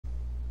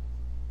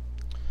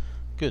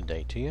Good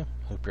day to you.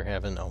 Hope you're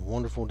having a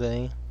wonderful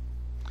day.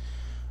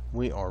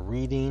 We are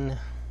reading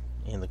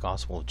in the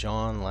Gospel of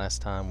John.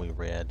 Last time we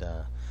read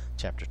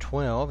chapter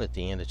 12. At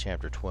the end of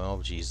chapter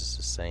 12, Jesus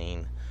is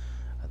saying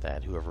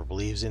that whoever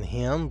believes in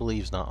him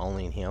believes not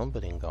only in him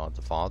but in God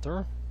the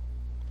Father.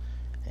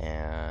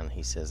 And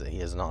he says that he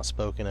has not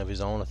spoken of his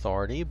own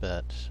authority,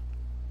 but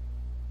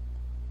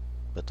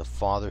the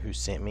Father who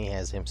sent me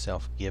has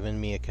himself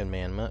given me a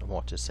commandment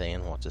what to say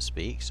and what to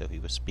speak. So he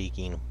was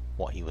speaking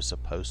what he was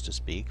supposed to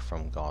speak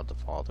from God the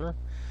Father.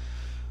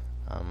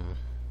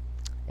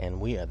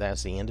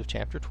 That's the end of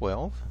chapter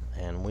 12,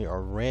 and we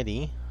are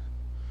ready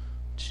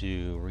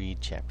to read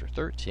chapter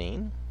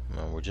 13.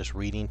 We're just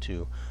reading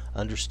to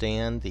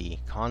understand the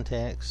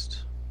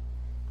context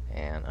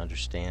and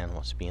understand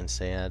what's being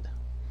said.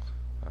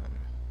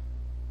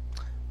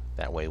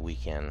 That way we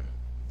can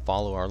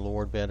follow our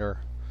Lord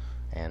better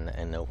and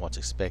know what's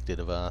expected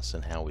of us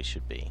and how we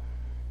should be.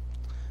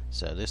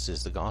 So this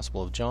is the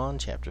Gospel of John,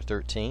 chapter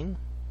 13.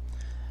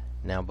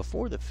 Now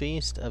before the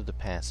feast of the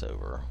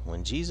Passover,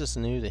 when Jesus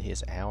knew that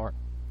his hour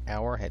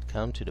had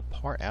come to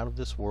depart out of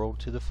this world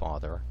to the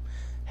Father,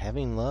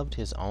 having loved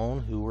his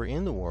own who were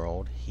in the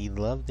world, he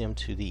loved them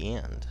to the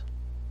end.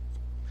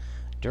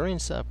 During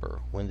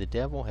supper, when the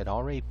devil had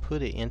already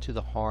put it into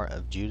the heart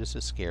of Judas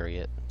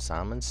Iscariot,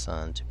 Simon's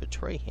son, to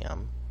betray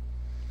him,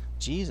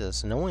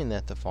 Jesus, knowing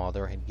that the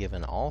Father had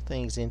given all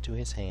things into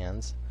his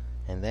hands,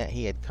 and that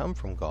he had come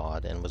from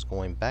God and was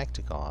going back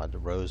to God,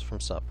 rose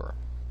from supper.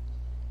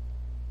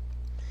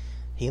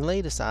 He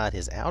laid aside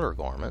his outer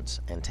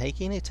garments, and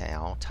taking a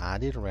towel,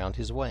 tied it around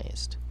his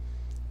waist.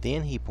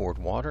 Then he poured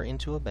water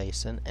into a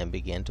basin and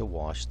began to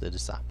wash the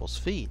disciples'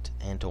 feet,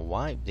 and to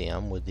wipe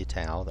them with the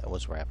towel that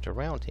was wrapped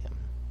around him.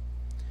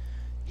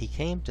 He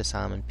came to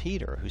Simon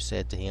Peter, who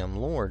said to him,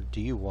 "Lord, do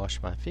you wash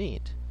my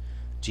feet?"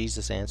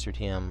 Jesus answered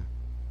him,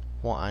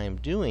 "What I am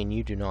doing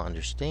you do not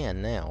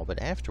understand now,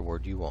 but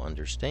afterward you will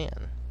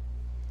understand."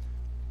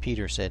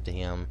 Peter said to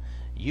him,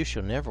 "You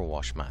shall never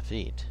wash my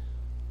feet."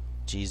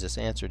 Jesus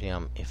answered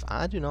him, "If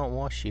I do not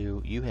wash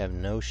you, you have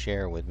no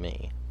share with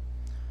me."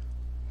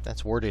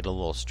 That's worded a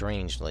little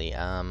strangely.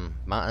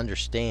 My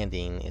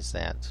understanding is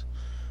that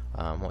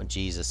what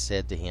Jesus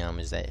said to him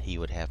is that he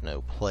would have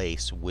no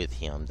place with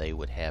him. They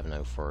would have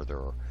no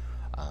further.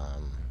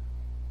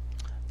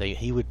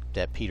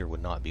 That Peter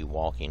would not be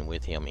walking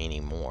with him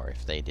anymore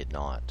if they did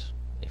not.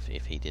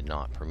 If he did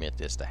not permit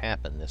this to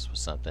happen, this was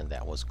something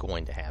that was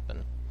going to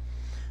happen.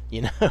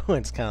 You know,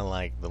 it's kind of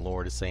like the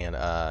Lord is saying,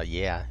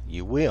 yeah,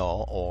 you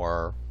will,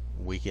 or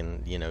we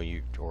can,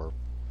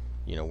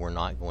 we're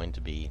not going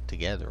to be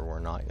together. You're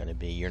not going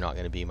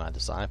to be my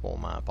disciple,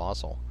 my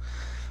apostle.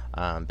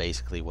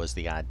 Basically was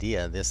the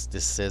idea. This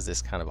says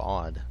this kind of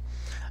odd.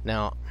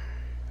 Now,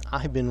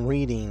 I've been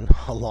reading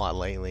a lot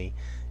lately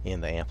in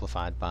the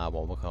Amplified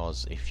Bible,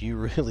 because if you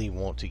really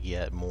want to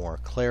get more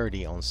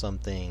clarity on some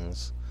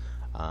things,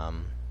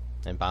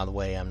 and by the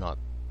way, I'm not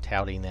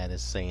touting that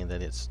as saying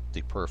that it's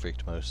the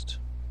perfect, most,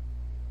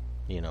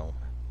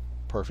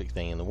 perfect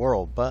thing in the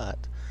world,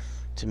 but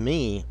to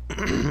me,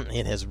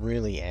 it has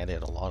really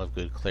added a lot of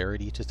good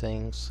clarity to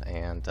things,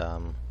 and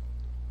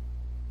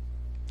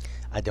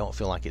I don't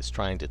feel like it's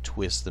trying to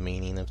twist the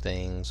meaning of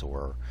things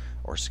or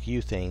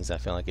skew things. I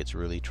feel like it's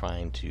really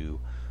trying to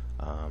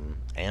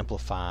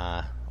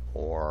amplify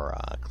or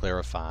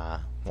clarify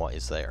what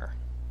is there.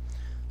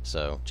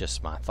 So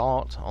just my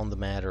thought on the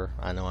matter.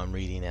 I know I'm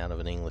reading out of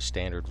an English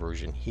Standard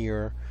Version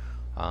here.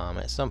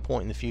 At some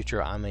point in the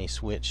future I may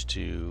switch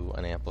to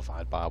an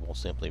Amplified Bible,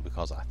 simply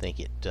because I think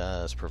it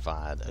does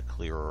provide a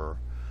clearer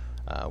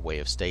way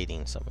of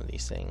stating some of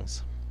these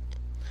things.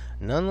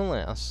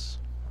 Nonetheless,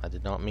 I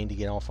did not mean to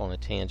get off on a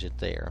tangent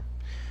there.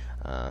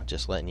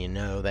 Just letting you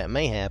know that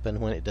may happen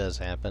when it does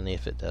happen.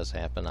 If it does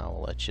happen, I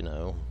will let you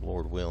know,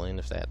 Lord willing,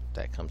 if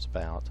that comes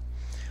about.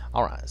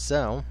 Alright,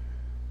 so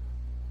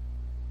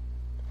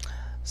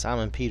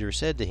Simon Peter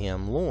said to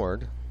him,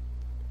 "Lord,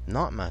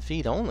 not my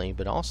feet only,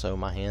 but also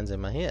my hands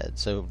and my head."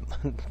 So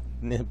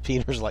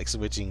Peter's like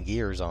switching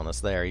gears on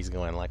us there. He's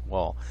going like,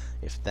 well,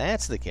 if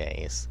that's the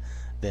case,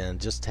 then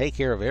just take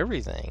care of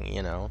everything,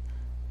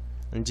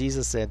 And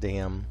Jesus said to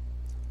him,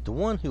 "The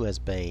one who has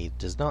bathed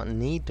does not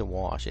need to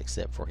wash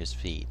except for his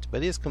feet,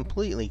 but is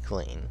completely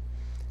clean.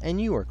 And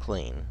you are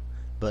clean,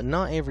 but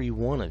not every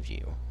one of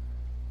you."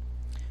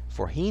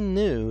 For he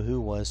knew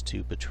who was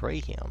to betray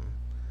him.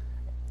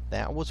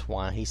 That was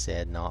why he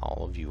said, "Not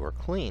all of you are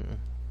clean."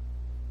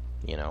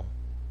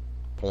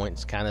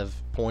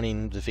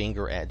 Pointing the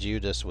finger at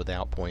Judas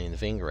without pointing the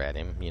finger at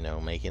him.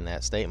 Making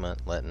that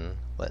statement, letting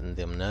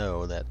them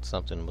know that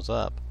something was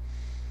up.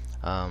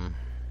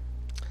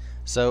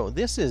 So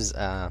this is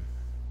an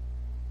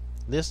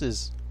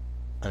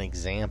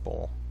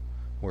example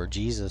where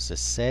Jesus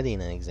is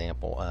setting an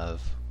example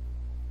of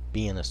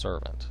being a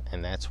servant,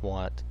 and that's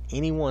what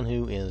anyone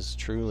who is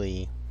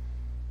truly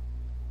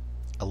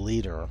a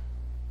leader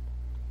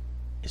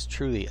is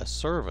truly a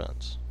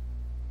servant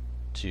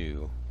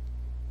to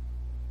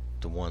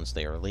the ones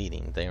they are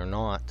leading. They are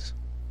not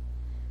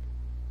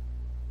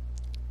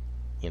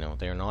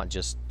they're not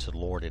just to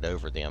lord it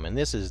over them. And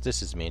this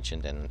is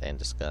mentioned and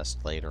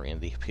discussed later in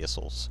the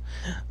epistles.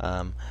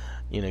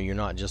 You're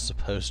not just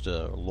supposed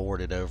to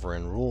lord it over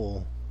and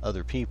rule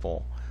other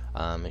people.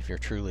 If you're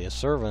truly a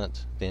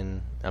servant,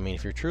 then,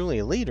 if you're truly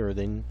a leader,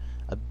 then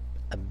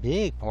a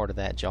big part of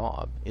that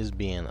job is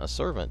being a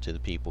servant to the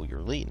people you're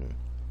leading.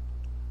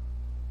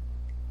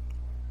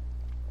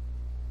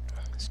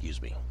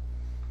 Excuse me.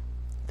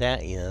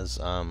 That is,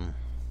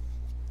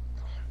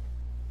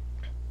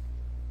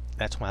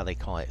 that's why they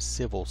call it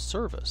civil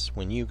service.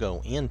 When you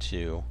go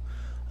into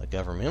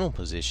governmental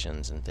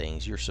positions and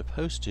things, you're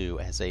supposed to,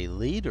 as a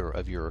leader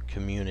of your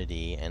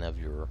community and of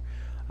your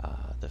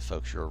the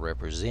folks you're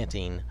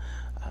representing,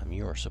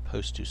 you are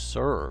supposed to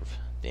serve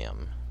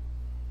them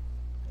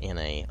in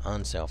a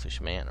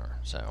unselfish manner.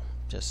 So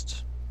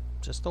just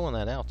throwing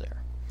that out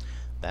there.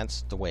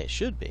 That's the way it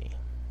should be.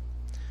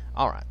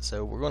 Alright,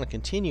 so we're going to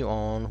continue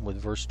on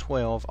with verse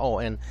 12. Oh,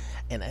 and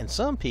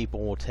some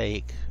people will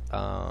take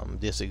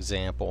this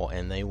example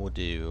and they will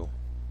do,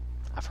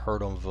 I've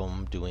heard of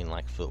them doing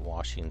like foot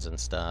washings and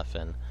stuff,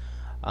 and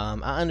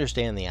I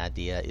understand the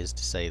idea is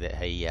to say that,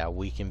 hey, yeah,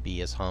 we can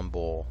be as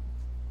humble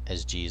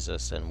as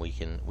Jesus, and we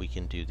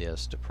can do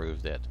this to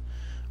prove that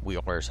we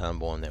are as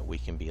humble and that we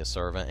can be a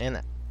servant.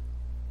 And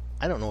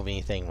I don't know of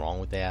anything wrong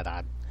with that.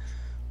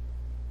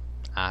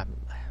 I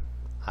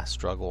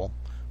struggle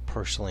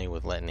personally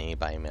with letting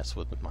anybody mess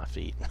with my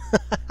feet.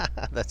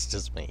 That's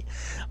just me.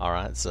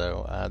 Alright,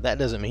 so that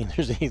doesn't mean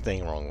there's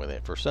anything wrong with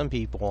it. For some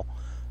people,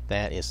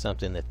 that is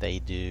something that they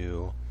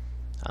do,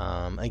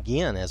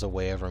 again, as a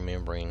way of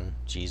remembering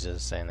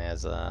Jesus, and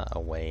as a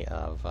way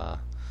of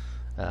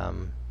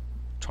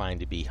trying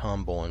to be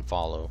humble and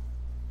follow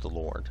the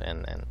Lord.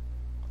 And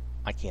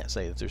I can't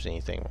say that there's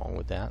anything wrong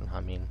with that.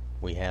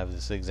 We have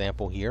this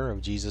example here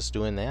of Jesus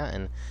doing that,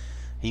 and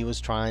he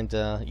was trying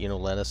to,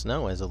 let us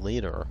know as a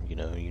leader, you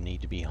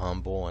need to be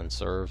humble and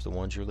serve the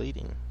ones you're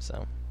leading.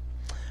 So,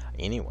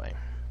 anyway,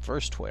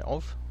 verse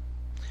 12.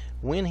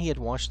 When he had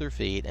washed their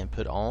feet and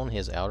put on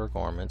his outer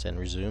garments and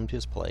resumed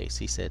his place,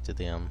 he said to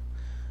them,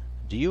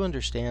 "Do you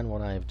understand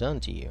what I have done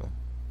to you?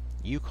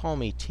 You call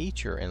me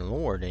teacher and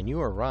Lord, and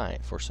you are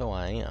right, for so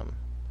I am.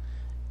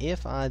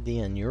 If I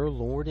then, your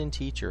Lord and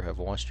teacher, have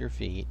washed your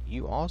feet,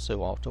 you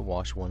also ought to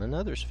wash one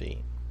another's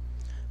feet.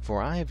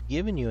 For I have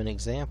given you an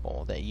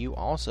example, that you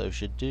also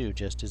should do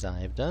just as I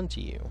have done to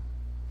you.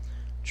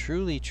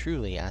 Truly,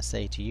 truly, I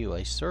say to you,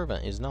 a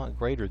servant is not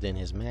greater than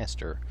his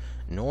master,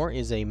 nor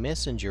is a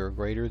messenger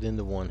greater than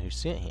the one who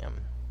sent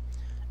him.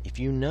 If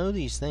you know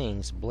these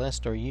things,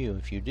 blessed are you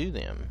if you do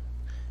them.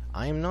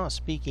 I am not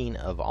speaking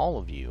of all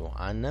of you.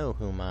 I know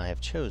whom I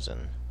have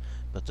chosen.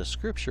 But the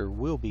scripture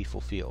will be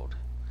fulfilled.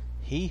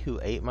 He who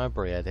ate my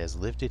bread has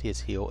lifted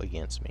his heel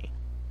against me.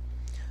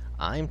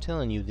 I am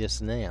telling you this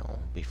now,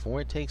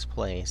 before it takes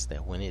place,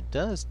 that when it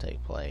does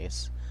take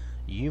place,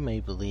 you may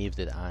believe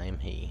that I am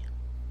he.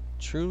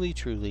 Truly,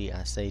 truly,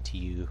 I say to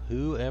you,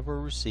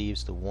 whoever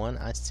receives the one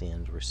I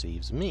send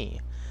receives me,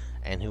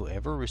 and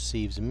whoever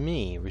receives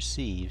me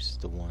receives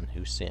the one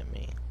who sent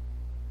me."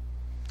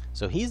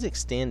 So he's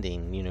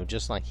extending,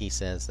 just like he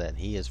says that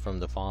he is from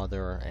the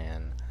Father,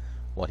 and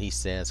what he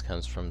says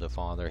comes from the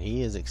Father,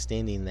 he is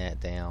extending that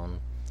down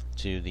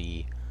to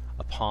the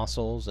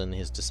apostles and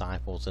his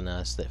disciples and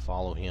us that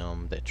follow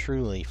him, that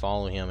truly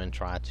follow him and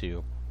try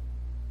to,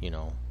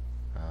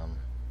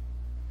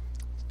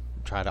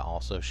 try to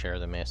also share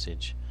the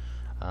message.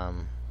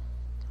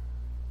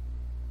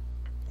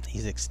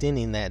 He's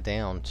extending that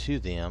down to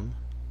them.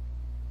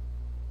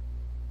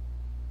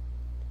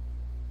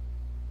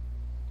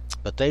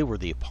 But they were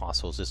the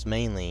apostles. It's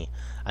mainly,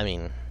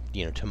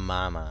 to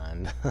my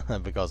mind,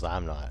 because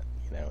I'm not,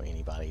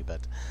 anybody,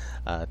 but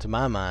to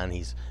my mind,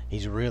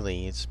 he's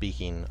really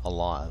speaking a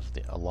lot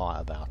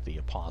about the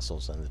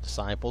apostles and the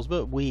disciples.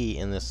 But we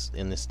in this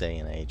day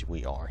and age,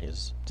 we are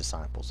his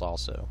disciples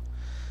also.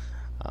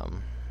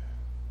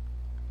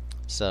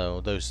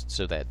 So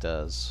that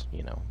does,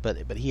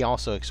 but he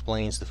also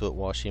explains the foot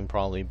washing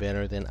probably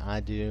better than I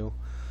do.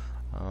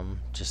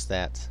 Just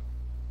that,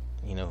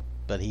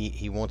 but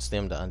he wants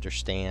them to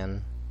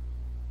understand.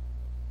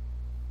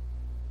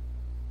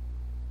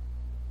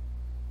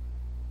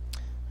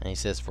 And he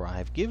says, "For I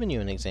have given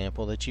you an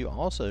example that you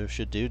also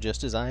should do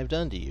just as I have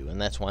done to you." And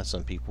that's why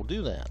some people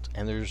do that.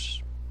 And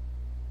there's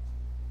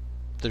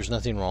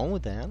nothing wrong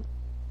with that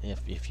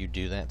if you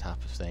do that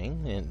type of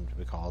thing, and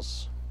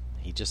because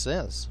he just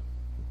says,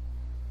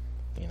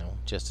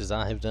 just as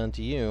I have done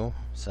to you,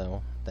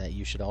 so that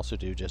you should also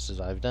do just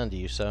as I have done to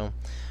you. So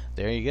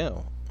there you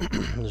go.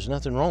 There's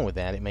nothing wrong with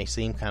that. It may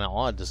seem kind of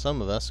odd to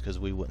some of us because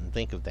we wouldn't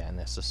think of that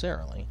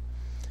necessarily.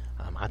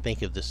 I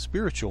think of the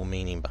spiritual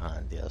meaning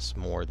behind this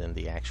more than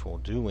the actual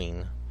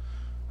doing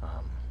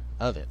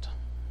of it.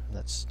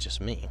 That's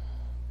just me.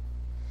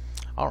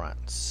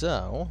 Alright,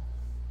 so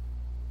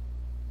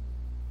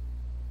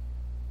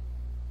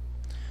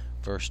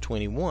verse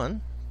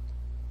 21.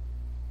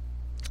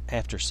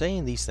 After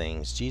saying these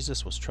things,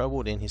 Jesus was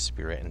troubled in his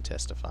spirit and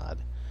testified,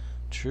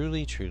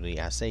 "Truly, truly,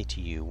 I say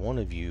to you, one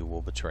of you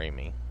will betray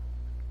me."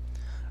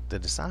 The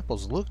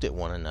disciples looked at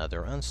one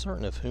another,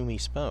 uncertain of whom he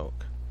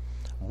spoke.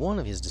 One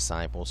of his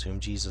disciples,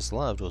 whom Jesus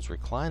loved, was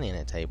reclining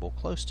at table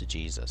close to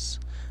Jesus.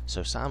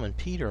 So Simon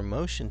Peter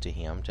motioned to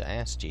him to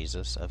ask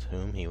Jesus of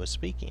whom he was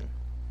speaking.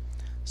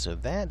 So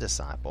that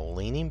disciple,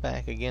 leaning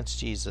back against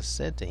Jesus,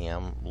 said to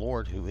him,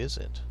 Lord, who is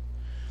it?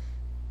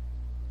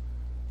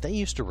 They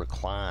used to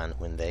recline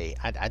when they...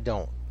 I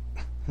don't...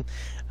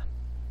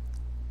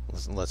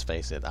 let's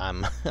face it,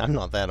 I'm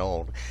not that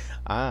old.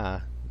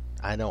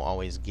 I don't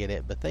always get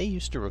it, but they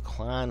used to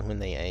recline when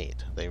they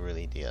ate. They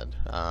really did.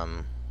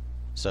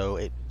 So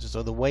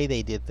the way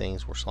they did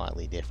things were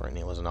slightly different.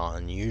 It was not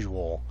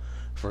unusual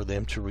for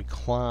them to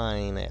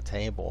recline at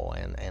table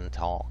and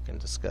talk and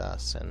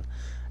discuss,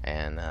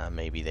 and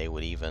maybe they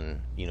would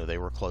even, they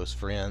were close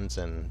friends,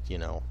 and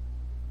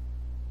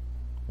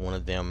one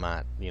of them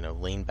might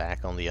lean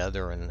back on the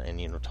other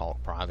and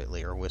talk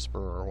privately or whisper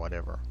or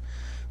whatever.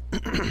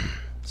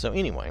 So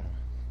anyway,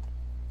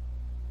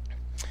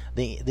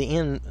 the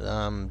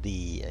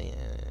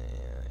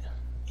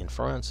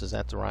inference, is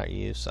that the right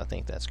use? I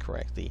think that's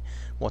correct.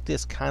 What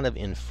this kind of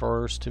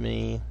infers to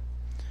me,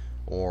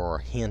 or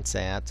hints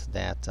at,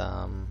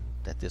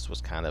 that this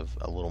was kind of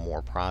a little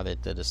more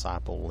private. The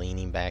disciple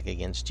leaning back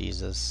against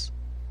Jesus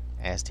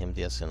asked him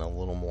this in a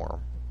little more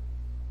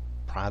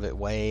private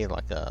way,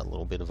 like a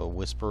little bit of a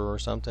whisper or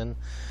something.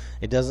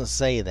 It doesn't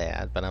say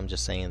that, but I'm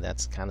just saying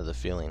that's kind of the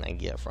feeling I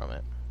get from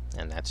it,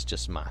 and that's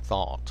just my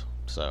thought.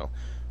 So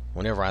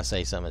whenever I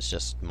say something, it's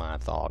just my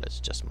thought.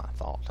 It's just my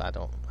thought. I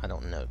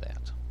don't know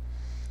that.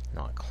 I'm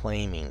not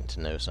claiming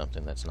to know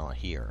something that's not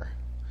here,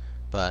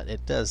 but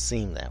it does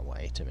seem that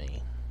way to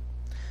me.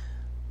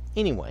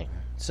 Anyway,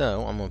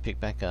 so I'm going to pick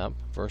back up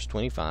verse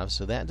 25.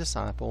 So that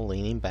disciple,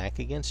 leaning back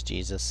against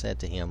Jesus, said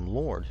to him,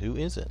 Lord, who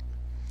is it?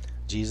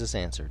 Jesus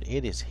answered,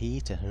 It is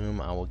he to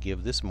whom I will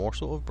give this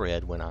morsel of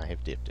bread when I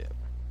have dipped it.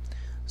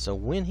 So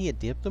when he had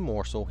dipped the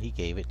morsel, he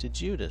gave it to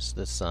Judas,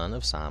 the son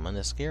of Simon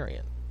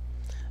Iscariot.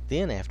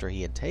 Then after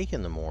he had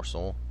taken the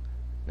morsel,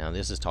 now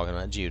this is talking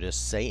about Judas,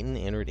 Satan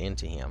entered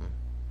into him.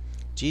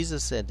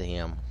 Jesus said to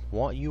him,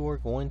 What you are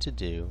going to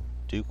do,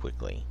 do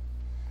quickly.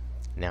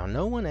 Now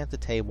no one at the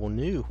table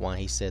knew why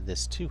he said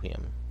this to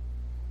him.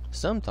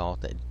 Some thought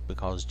that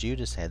because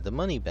Judas had the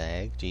money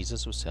bag,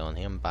 Jesus was telling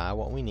him, Buy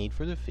what we need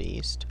for the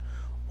feast,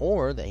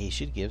 or that he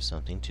should give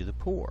something to the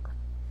poor.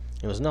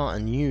 It was not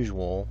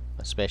unusual,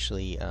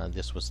 especially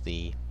this was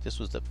the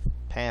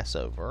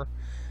Passover,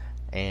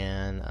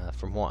 and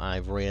from what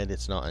I've read,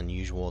 it's not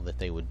unusual that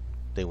they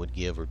would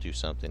give or do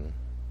something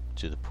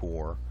to the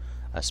poor,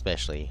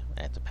 especially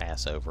at the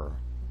Passover.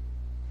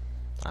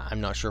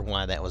 I'm not sure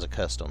why that was a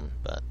custom,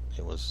 but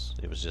it was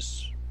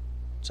just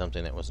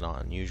something that was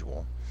not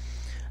unusual.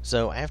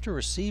 So after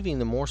receiving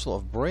the morsel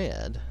of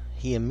bread,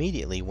 he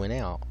immediately went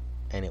out,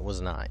 and it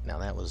was night. Now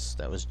that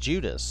was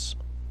Judas.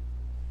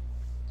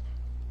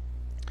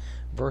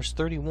 Verse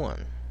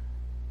 31.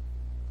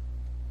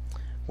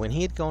 When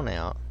he had gone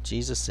out,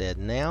 Jesus said,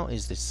 Now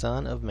is the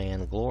Son of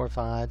Man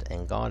glorified,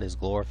 and God is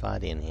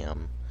glorified in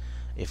him.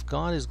 If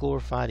God is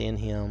glorified in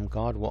him,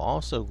 God will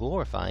also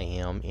glorify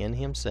him in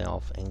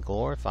himself, and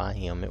glorify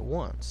him at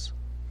once.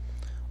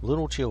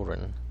 Little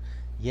children,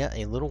 yet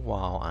a little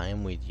while I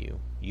am with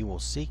you. You will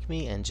seek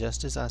me, and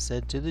just as I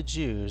said to the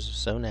Jews,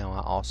 so now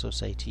I also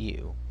say to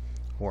you,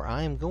 Where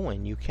I am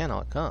going, you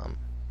cannot come.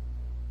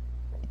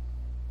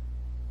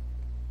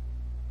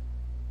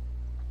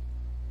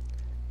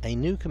 A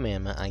new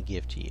commandment I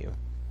give to you,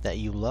 that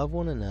you love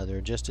one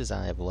another just as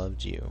I have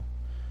loved you.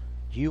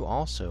 You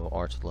also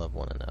are to love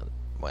one another.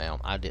 Well,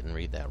 I didn't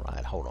read that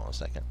right. Hold on a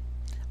second.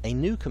 A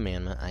new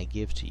commandment I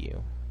give to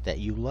you, that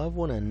you love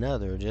one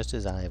another just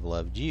as I have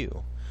loved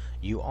you.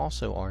 You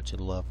also are to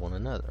love one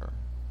another.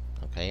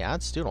 Okay, I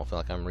still don't feel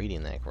like I'm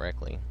reading that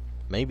correctly.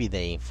 Maybe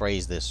they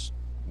phrased this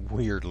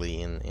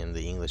weirdly in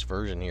the English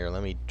version here.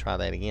 Let me try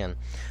that again.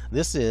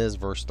 This is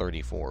verse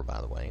 34,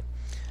 by the way.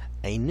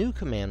 A new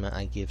commandment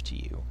I give to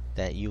you,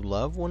 that you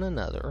love one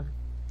another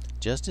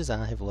just as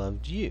I have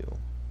loved you.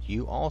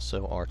 You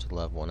also are to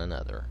love one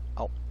another.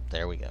 Oh,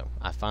 there we go.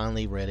 I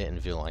finally read it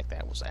and feel like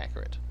that was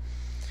accurate.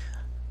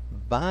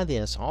 By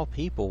this all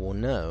people will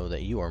know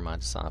that you are my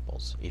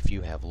disciples, if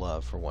you have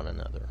love for one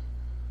another.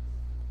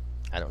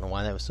 I don't know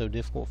why that was so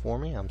difficult for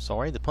me. I'm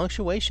sorry. The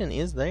punctuation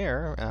is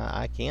there.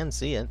 I can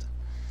see it.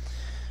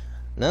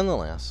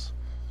 Nonetheless.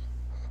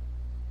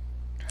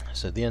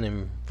 So then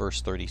in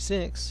verse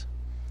 36,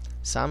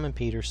 Simon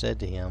Peter said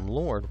to him,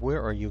 Lord,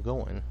 where are you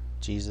going?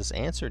 Jesus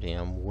answered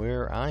him,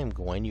 Where I am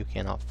going you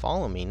cannot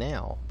follow me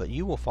now, but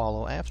you will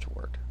follow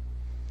afterward.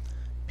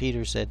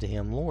 Peter said to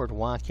him, Lord,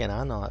 why can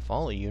I not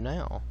follow you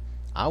now?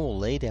 I will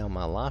lay down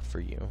my life for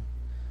you.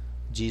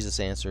 Jesus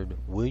answered,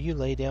 Will you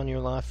lay down your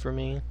life for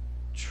me?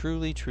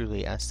 Truly,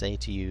 truly, I say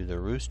to you, the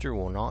rooster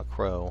will not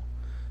crow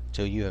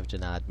till you have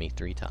denied me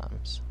 3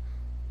 times.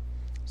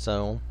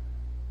 So,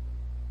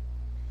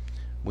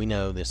 we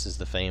know this is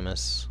the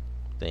famous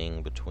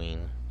thing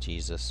between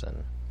Jesus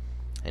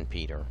and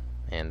Peter,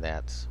 and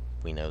that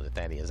we know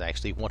that is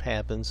actually what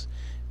happens.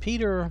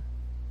 I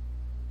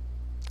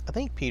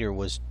think Peter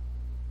was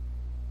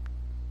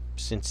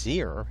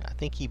sincere. I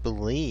think he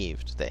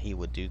believed that he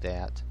would do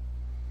that.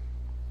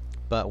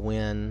 But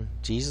when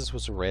Jesus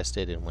was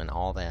arrested and when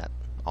all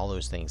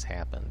those things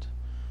happened,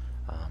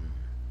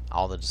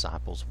 all the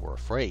disciples were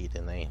afraid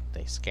and they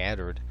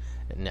scattered.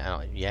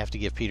 Now, you have to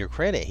give Peter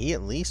credit. He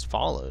at least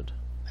followed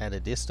at a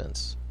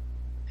distance.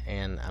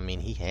 And, I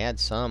mean, he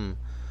had some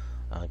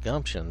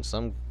gumption,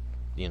 some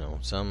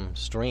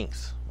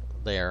strength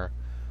there,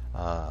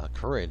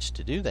 courage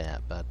to do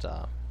that.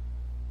 But,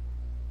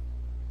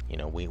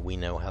 we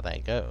know how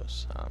that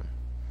goes.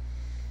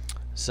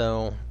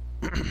 So,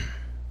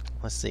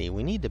 let's see.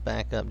 We need to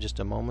back up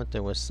just a moment.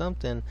 There was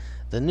something,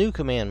 the new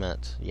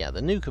commandment. Yeah,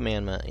 the new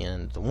commandment,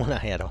 and the one I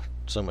had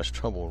so much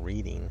trouble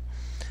reading,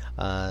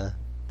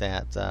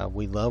 that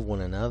we love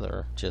one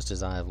another, just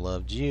as I have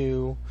loved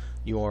you.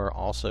 You are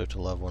also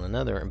to love one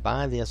another. And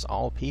by this,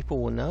 all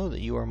people will know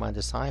that you are my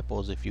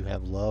disciples if you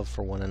have love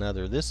for one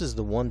another. This is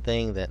the one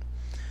thing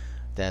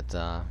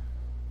that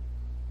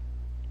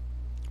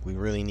we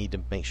really need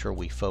to make sure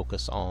we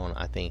focus on.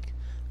 I think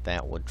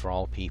that would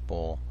draw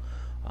people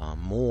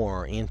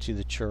more into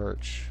the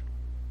church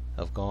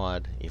of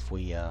God, if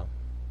we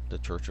the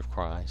church of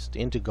Christ,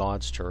 into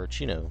God's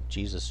church,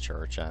 Jesus'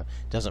 church. It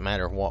doesn't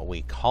matter what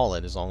we call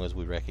it, as long as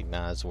we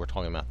recognize we're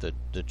talking about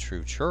the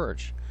true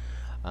church.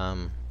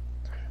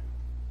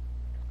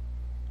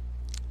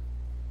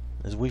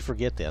 As we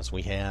forget this,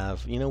 we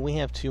have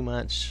too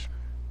much,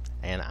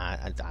 and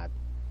I'm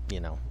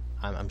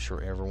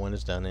sure everyone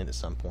has done it at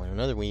some point or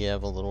another. We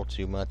have a little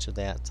too much of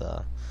that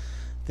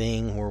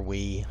thing where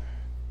we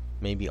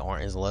maybe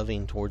aren't as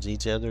loving towards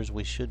each other as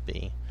we should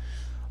be.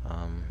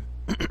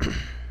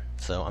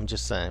 So I'm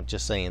just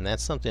saying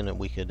that's something that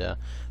we could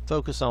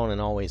focus on and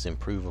always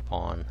improve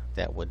upon.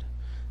 That would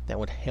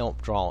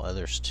help draw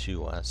others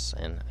to us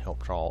and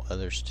help draw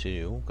others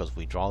to, because if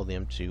we draw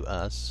them to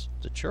us,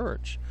 the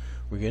church,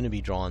 we're going to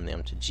be drawing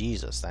them to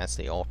Jesus. That's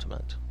the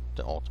ultimate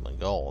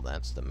goal.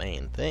 That's the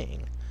main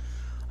thing.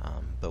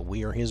 But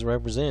we are his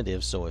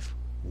representatives, so if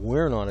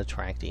we're not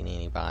attracting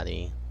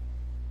anybody,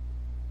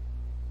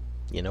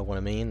 you know what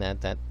I mean?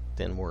 That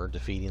then we're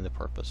defeating the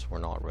purpose. We're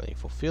not really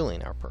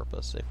fulfilling our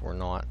purpose if we're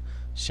not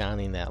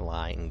shining that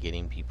light and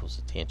getting people's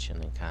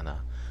attention and kind of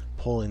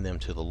pulling them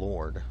to the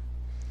Lord.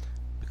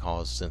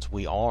 Because since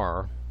we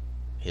are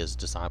his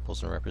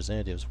disciples and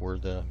representatives, we're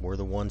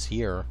the ones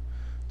here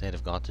that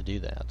have got to do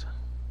that.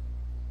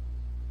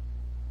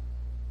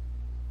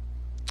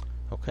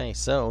 Okay,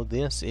 so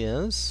this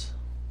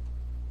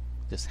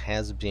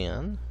has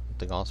been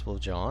the Gospel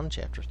of John,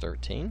 chapter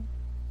 13.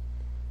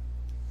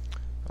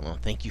 I want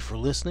to thank you for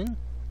listening.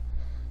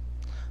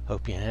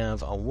 Hope you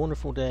have a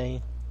wonderful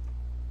day.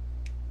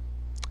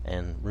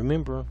 And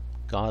remember,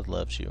 God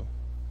loves you.